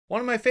One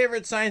of my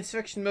favorite science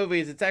fiction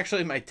movies, it's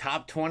actually my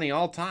top 20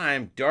 all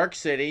time, Dark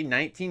City,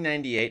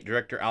 1998,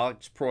 director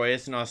Alex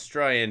Proyas, an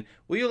Australian.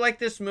 Will you like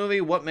this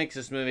movie? What makes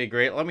this movie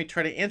great? Let me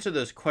try to answer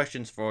those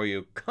questions for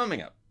you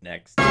coming up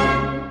next.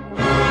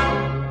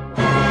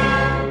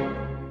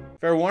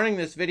 Fair warning,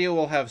 this video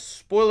will have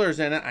spoilers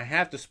in it. I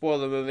have to spoil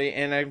the movie,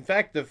 and in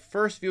fact, the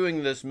first viewing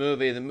of this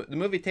movie, the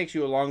movie takes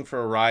you along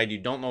for a ride. You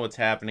don't know what's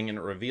happening, and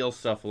it reveals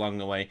stuff along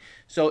the way.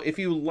 So if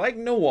you like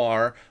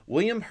noir,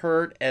 William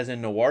Hurt as a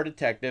noir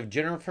detective,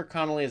 Jennifer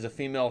Connelly as a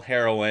female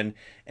heroine,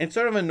 and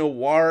sort of a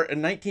noir, a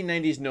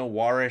 1990s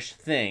noirish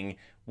thing,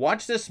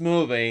 watch this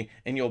movie,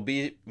 and you'll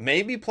be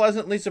maybe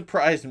pleasantly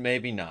surprised,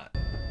 maybe not.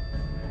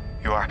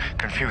 You are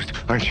confused,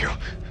 aren't you?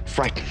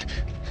 Frightened.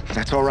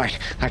 That's all right.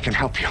 I can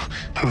help you.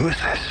 Who is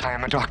this? I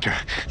am a doctor.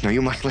 Now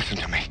you must listen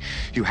to me.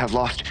 You have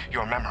lost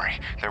your memory.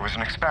 There was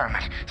an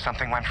experiment.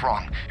 Something went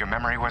wrong. Your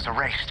memory was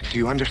erased. Do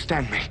you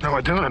understand me? No,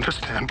 I don't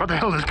understand. What the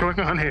hell is going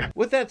on here?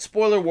 With that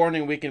spoiler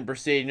warning, we can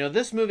proceed. You know,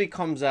 this movie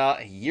comes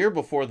out a year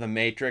before The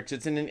Matrix.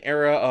 It's in an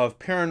era of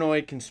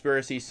paranoid,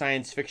 conspiracy,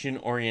 science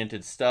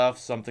fiction-oriented stuff,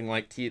 something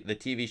like the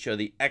TV show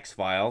The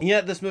X-Files.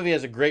 Yet this movie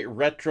has a great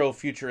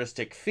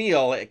retro-futuristic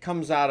feel. It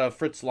comes out of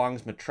Fritz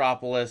Lang's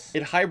Metropolis.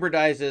 It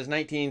hybridizes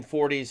 1940s,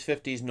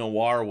 50s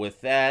noir with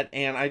that,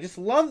 and I just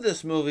love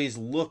this movie's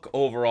look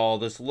overall,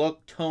 this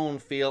look, tone,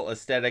 feel,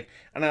 aesthetic,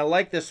 and I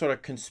like this sort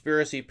of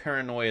conspiracy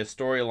paranoia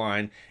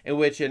storyline in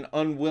which an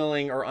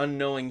unwilling or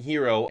unknowing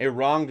hero, a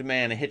wronged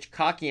man, a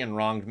Hitchcockian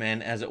wronged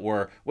man as it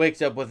were,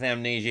 wakes up with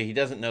amnesia. He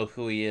doesn't know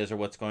who he is or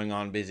what's going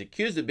on, but he's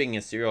accused of being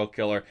a serial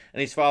killer,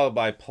 and he's followed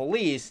by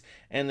police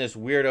and this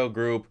weirdo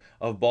group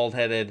of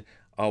bald-headed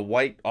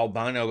white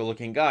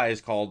albino-looking guys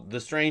called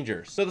the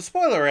Strangers. So the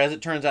spoiler, as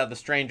it turns out, the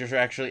Strangers are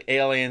actually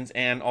aliens,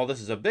 and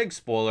this is a big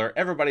spoiler,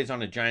 everybody's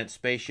on a giant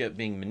spaceship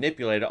being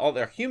manipulated. All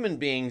they're human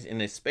beings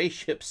in a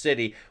spaceship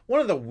city,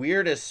 one of the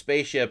weirdest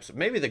spaceships,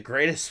 maybe the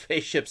greatest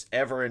spaceships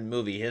ever in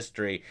movie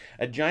history.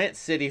 A giant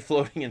city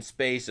floating in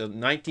space, a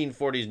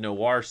 1940s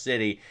noir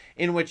city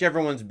in which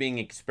everyone's being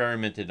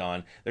experimented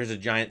on. There's a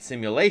giant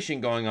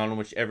simulation going on in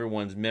which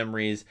everyone's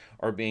memories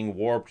are being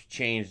warped,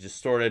 changed,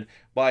 distorted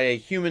by a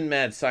human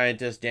mad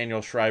scientist,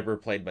 Daniel Schreiber,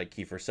 played by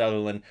Kiefer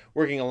Sutherland,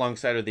 working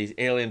alongside of these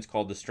aliens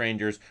called the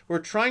Strangers, who are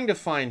trying to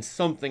find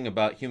something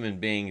about human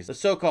beings, the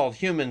so-called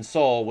human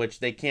soul, which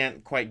they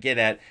can't quite get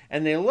at.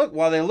 And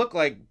while they look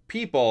like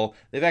people,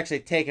 they've actually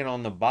taken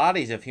on the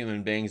bodies of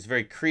human beings. It's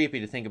very creepy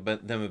to think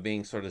about them as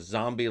being sort of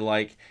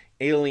zombie-like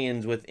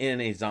aliens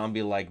within a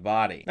zombie-like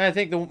body. And I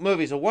think the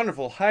movie's a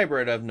wonderful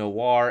hybrid of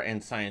noir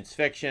and science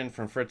fiction,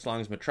 from Fritz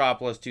Lang's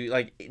Metropolis to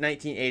like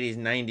 1980s,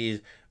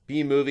 90s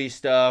B-movie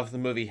stuff. The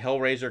movie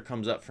Hellraiser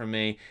comes up for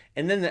me.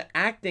 And then the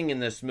acting in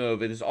this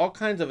movie, there's all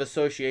kinds of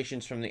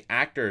associations from the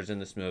actors in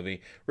this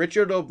movie.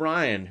 Richard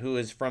O'Brien, who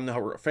is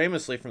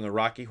famously from the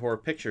Rocky Horror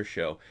Picture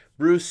Show.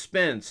 Bruce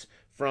Spence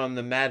from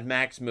the Mad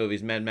Max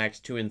movies, Mad Max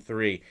 2 and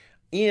 3.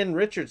 Ian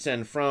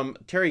Richardson from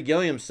Terry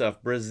Gilliam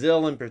stuff,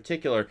 Brazil in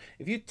particular.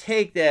 If you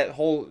take that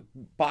whole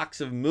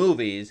box of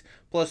movies,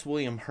 plus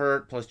William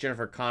Hurt, plus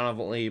Jennifer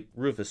Connelly,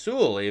 Rufus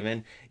Sewell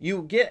even,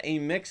 you get a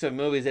mix of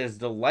movies that is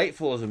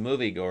delightful as a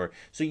moviegoer.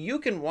 So you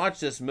can watch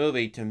this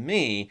movie, to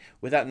me,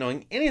 without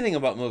knowing anything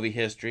about movie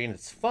history, and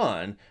it's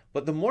fun,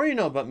 but the more you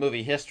know about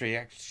movie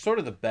history, sort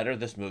of the better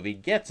this movie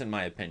gets, in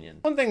my opinion.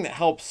 One thing that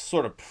helps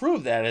sort of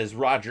prove that is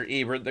Roger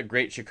Ebert, the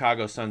great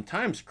Chicago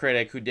Sun-Times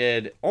critic, who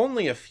did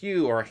only a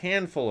few or a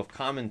handful of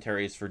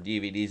commentaries for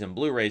DVDs and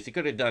Blu-rays. He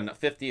could have done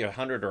 50,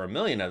 100, or a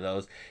million of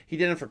those. He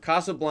did it for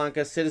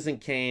Casablanca, Citizen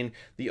Kane,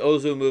 the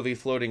Ozu movie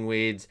Floating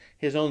Weeds,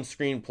 his own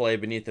screenplay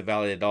Beneath the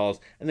Valley of Dolls,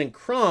 and then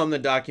Crumb, the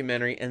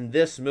documentary, and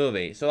this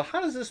movie. So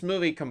how does this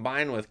movie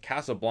combine with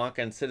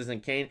Casablanca and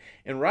Citizen Kane?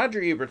 In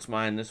Roger Ebert's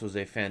mind, this was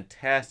a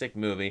fantastic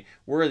movie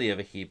worthy of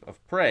a heap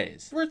of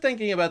praise. If we're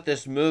thinking about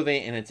this movie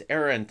in its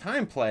era and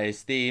time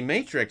place, The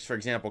Matrix, for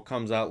example,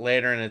 comes out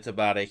later, and it's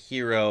about a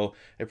hero,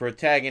 a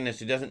protagonist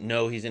who doesn't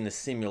know he's in a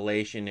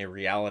simulation, a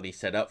reality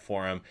set up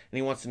for him, and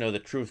he wants to know the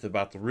truth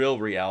about the real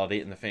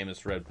reality in the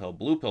famous red pill,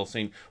 blue pill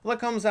scene. Well,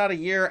 it comes out a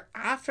year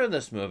after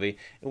this movie,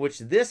 in which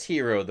this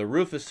hero, the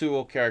Rufus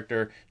Sewell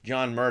character,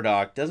 John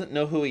Murdoch, doesn't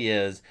know who he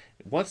is,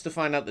 wants to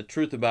find out the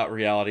truth about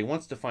reality,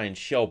 wants to find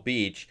Shell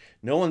Beach.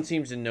 No one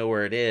seems to know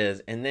where it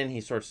is, and then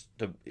he starts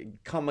to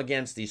come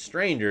against these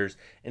strangers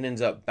and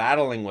ends up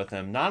battling with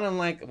them. Not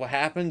unlike what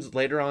happens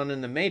later on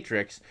in The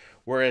Matrix,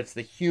 where it's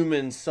the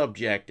human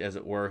subject, as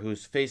it were,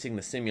 who's facing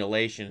the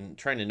simulation,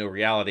 trying to know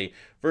reality,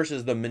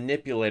 versus the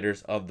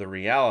manipulators of the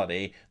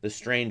reality, the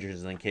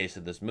strangers in the case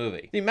of this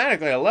movie.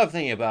 Thematically, I love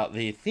thinking about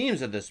the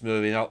themes of this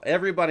movie. Now,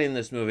 everybody in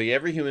this movie,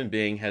 every human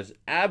being, has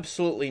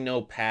absolutely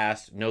no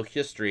past, no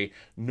history,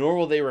 nor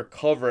will they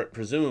recover it,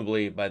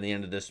 presumably, by the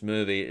end of this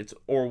movie. It's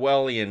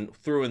Orwellian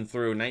through and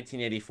through,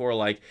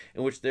 1984-like,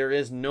 in which there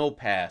is no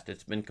past.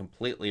 It's been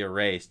completely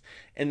erased.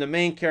 and the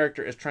main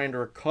character is trying to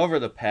recover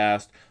the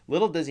past.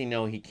 Little does he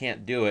know he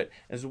can't do it.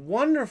 It's a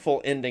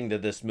wonderful ending to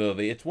this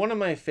movie. It's one of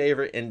my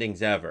favorite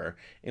endings ever,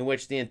 in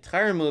which the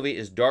entire movie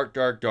is dark,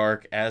 dark,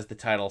 dark, as the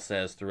title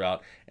says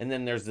throughout, and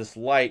then there's this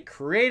light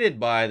created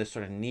by this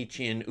sort of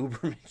Nietzschean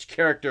Ubermensch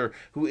character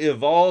who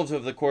evolves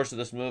over the course of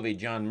this movie,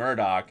 John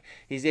Murdoch.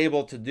 He's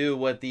able to do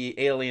what the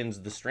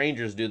aliens, the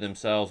strangers, do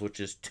themselves, which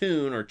is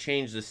tune or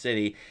change the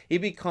city. He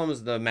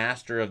becomes the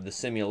master of the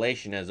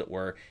simulation, as it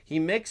were. He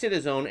makes it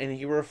his own, and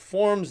he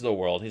reforms the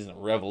world. He doesn't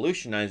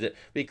revolutionize it,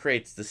 but he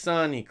creates the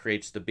sun, he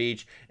creates the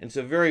beach, and it's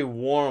a very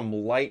warm,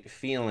 light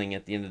feeling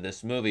at the end of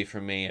this movie for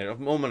me, a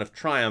moment of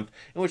triumph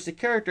in which the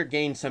character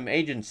gains some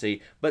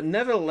agency, but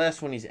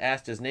nevertheless, when he's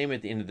asked his name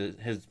at the end of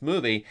his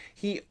movie,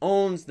 he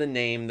owns the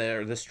name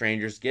that the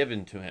strangers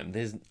given to him,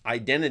 his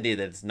identity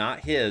that's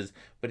not his,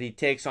 but he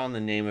takes on the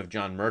name of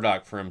John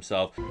Murdoch for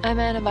himself. I'm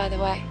Anna, by the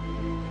way.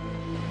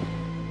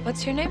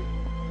 What's your name?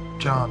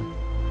 John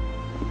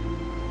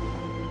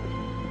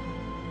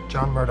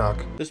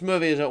Murdoch. This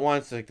movie is at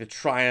once like the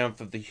triumph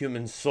of the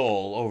human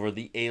soul over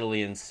the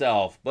alien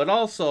self, but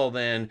also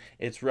then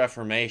it's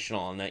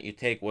reformational in that you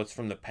take what's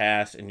from the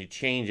past and you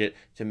change it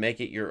to make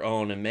it your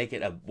own and make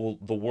it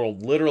the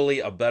world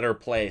literally a better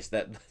place.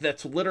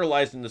 That's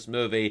literalized in this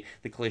movie,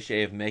 the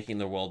cliche of making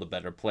the world a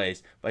better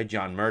place by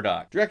John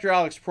Murdoch. Director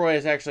Alex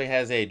Proyas actually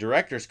has a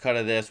director's cut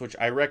of this, which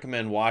I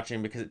recommend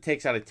watching because it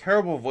takes out a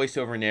terrible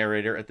voiceover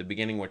narrator at the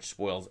beginning, which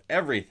spoils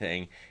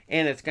everything,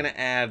 and it's going to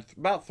add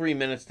about 3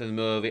 minutes to the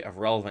movie of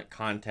relevant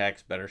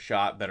context, better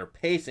shot, better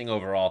pacing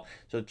overall.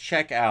 So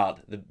check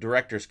out the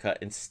director's cut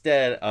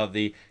instead of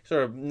the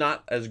sort of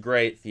not as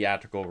great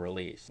theatrical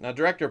release. Now,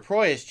 director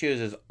Proyas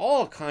chooses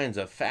all kinds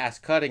of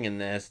fast cutting in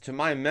this. To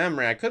my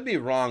memory, I could be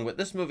wrong, but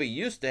this movie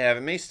used to have,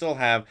 it may still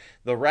have,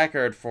 the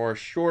record for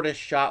shortest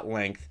shot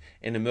length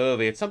in a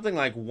movie. It's something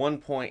like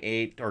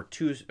 1.8 or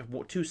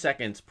 2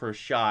 seconds per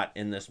shot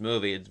in this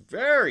movie. It's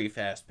very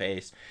fast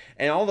paced,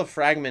 and all the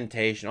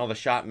fragmentation, all the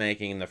shot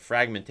making and the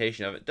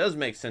fragmentation of it does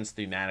make sense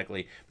thematically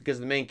because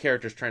the main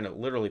character is trying to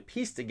literally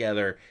piece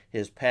together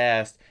his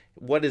past.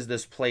 What is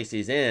this place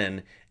he's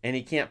in? And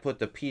he can't put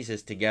the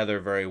pieces together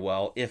very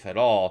well, if at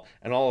all.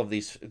 And all of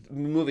these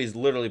movies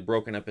literally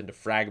broken up into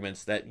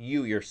fragments that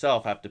you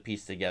yourself have to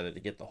piece together to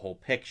get the whole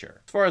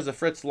picture. As far as the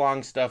Fritz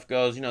Lang stuff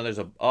goes, you know, there's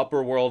an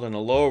upper world and a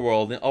lower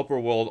world. The upper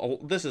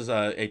world, this is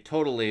a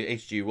totally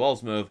H.G.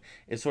 Wells move.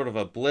 It's sort of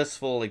a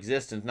blissful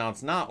existence. Now,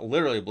 it's not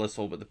literally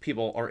blissful, but the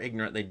people are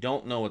ignorant. They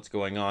don't know what's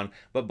going on.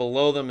 But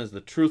below them is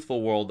the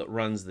truthful world that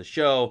runs the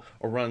show,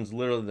 or runs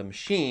literally the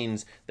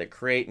machines that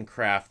create and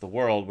craft the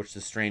world, which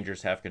the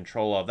strangers have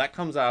control of. That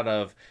comes out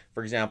of,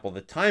 for example, The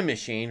Time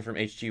Machine from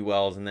H.G.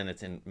 Wells, and then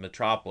it's in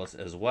Metropolis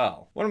as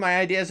well. One of my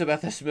ideas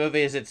about this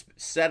movie is it's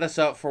set us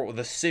up for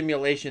the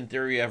simulation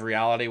theory of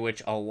reality,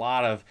 which a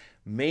lot of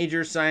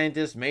major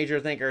scientists, major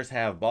thinkers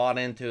have bought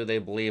into. They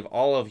believe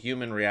all of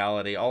human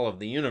reality, all of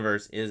the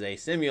universe is a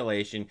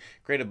simulation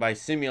created by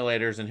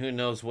simulators, and who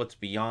knows what's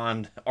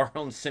beyond our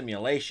own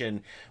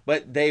simulation.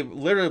 But they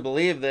literally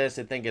believe this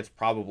and think it's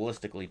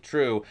probabilistically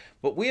true.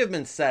 But we have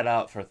been set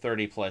up for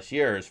 30 plus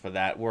years for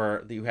that,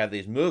 where you have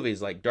these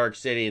movies like Dark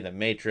City, The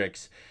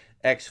Matrix,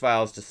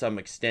 X-Files to some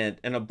extent,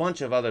 and a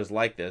bunch of others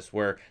like this,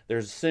 where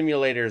there's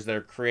simulators that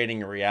are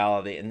creating a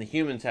reality, and the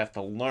humans have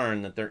to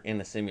learn that they're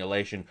in a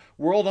simulation.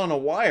 World on a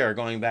Wire,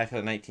 going back to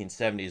the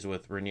 1970s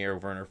with Rainier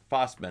Werner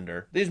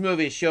Fassbinder. These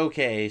movies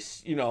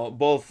showcase, you know,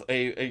 both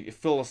a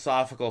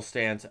philosophical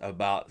stance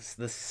about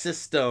the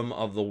system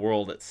of the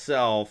world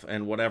itself,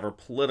 and whatever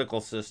political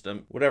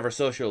system, whatever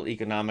social,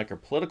 economic, or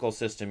political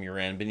system you're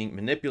in, being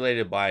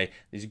manipulated by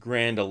these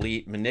grand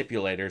elite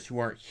manipulators who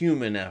aren't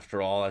human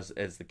after all,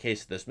 as the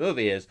case of this movie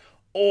is,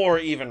 or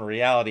even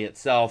reality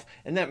itself.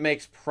 And that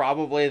makes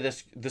probably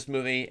this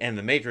movie and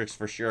The Matrix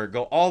for sure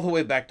go all the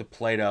way back to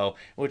Plato,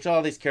 in which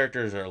all these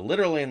characters are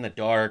literally in the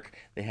dark,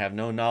 they have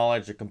no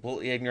knowledge, they're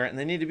completely ignorant, and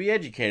they need to be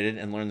educated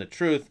and learn the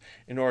truth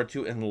in order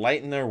to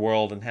enlighten their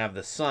world and have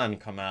the sun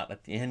come out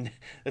at the end.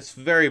 It's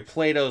very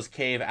Plato's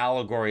Cave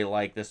allegory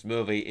like, this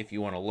movie, if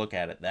you want to look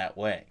at it that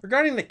way.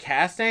 Regarding the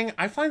casting,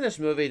 I find this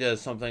movie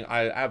does something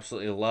I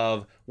absolutely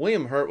love.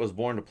 William Hurt was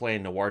born to play a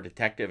noir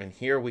detective, and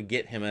here we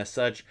get him as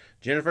such.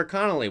 Jennifer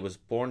Connelly was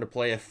born to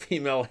play a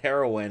female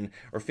heroine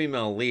or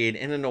female lead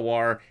in a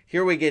noir.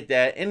 Here we get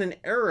that in an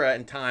era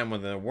and time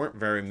when there weren't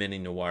very many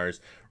noirs.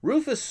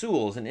 Rufus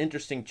Sewell is an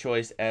interesting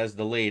choice as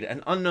the lead,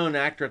 an unknown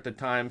actor at the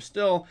time,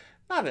 still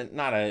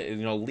not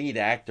a lead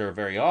actor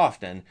very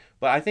often,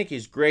 but I think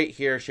he's great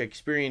here.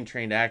 Shakespearean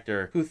trained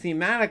actor who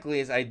thematically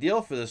is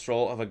ideal for this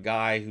role of a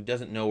guy who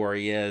doesn't know where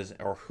he is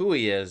or who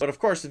he is. But of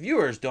course the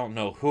viewers don't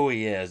know who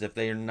he is if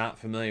they're not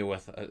familiar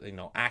with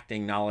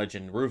acting knowledge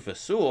and Rufus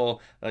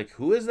Sewell. Like,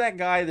 who is that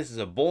guy? This is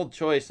a bold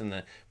choice in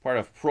the part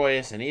of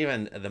Proyas and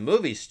even the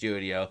movie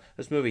studio.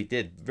 This movie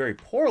did very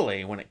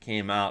poorly when it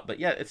came out, but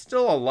yet it's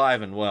still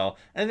alive and well.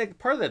 And I think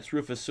part of that's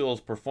Rufus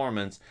Sewell's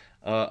performance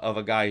of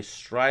a guy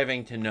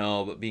striving to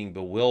know but being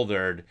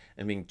bewildered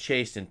and being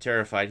chased and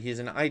terrified. He's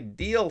an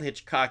ideal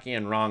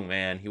Hitchcockian wrong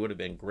man. He would have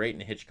been great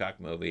in a Hitchcock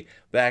movie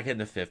back in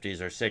the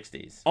 50s or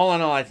 60s. All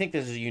in all, I think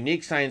this is a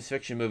unique science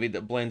fiction movie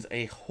that blends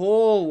a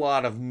whole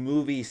lot of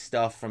movie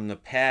stuff from the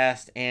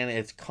past, and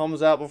it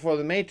comes out before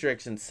The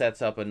Matrix and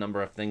sets up a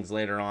number of things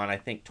later on. I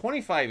think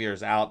 25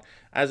 years out,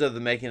 as of the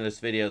making of this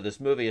video, this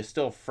movie is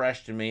still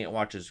fresh to me. It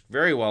watches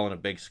very well on a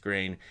big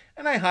screen,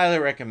 and I highly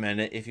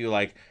recommend it if you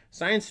like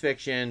science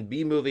fiction,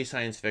 B-movie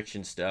science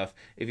fiction stuff,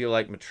 if you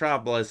like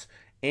Metropolis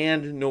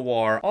and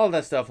noir. All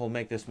that stuff will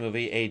make this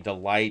movie a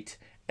delight,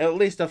 at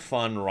least a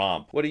fun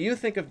romp. What do you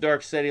think of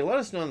Dark City? Let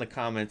us know in the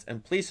comments,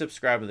 and please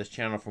subscribe to this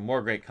channel for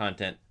more great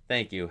content.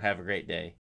 Thank you. Have a great day.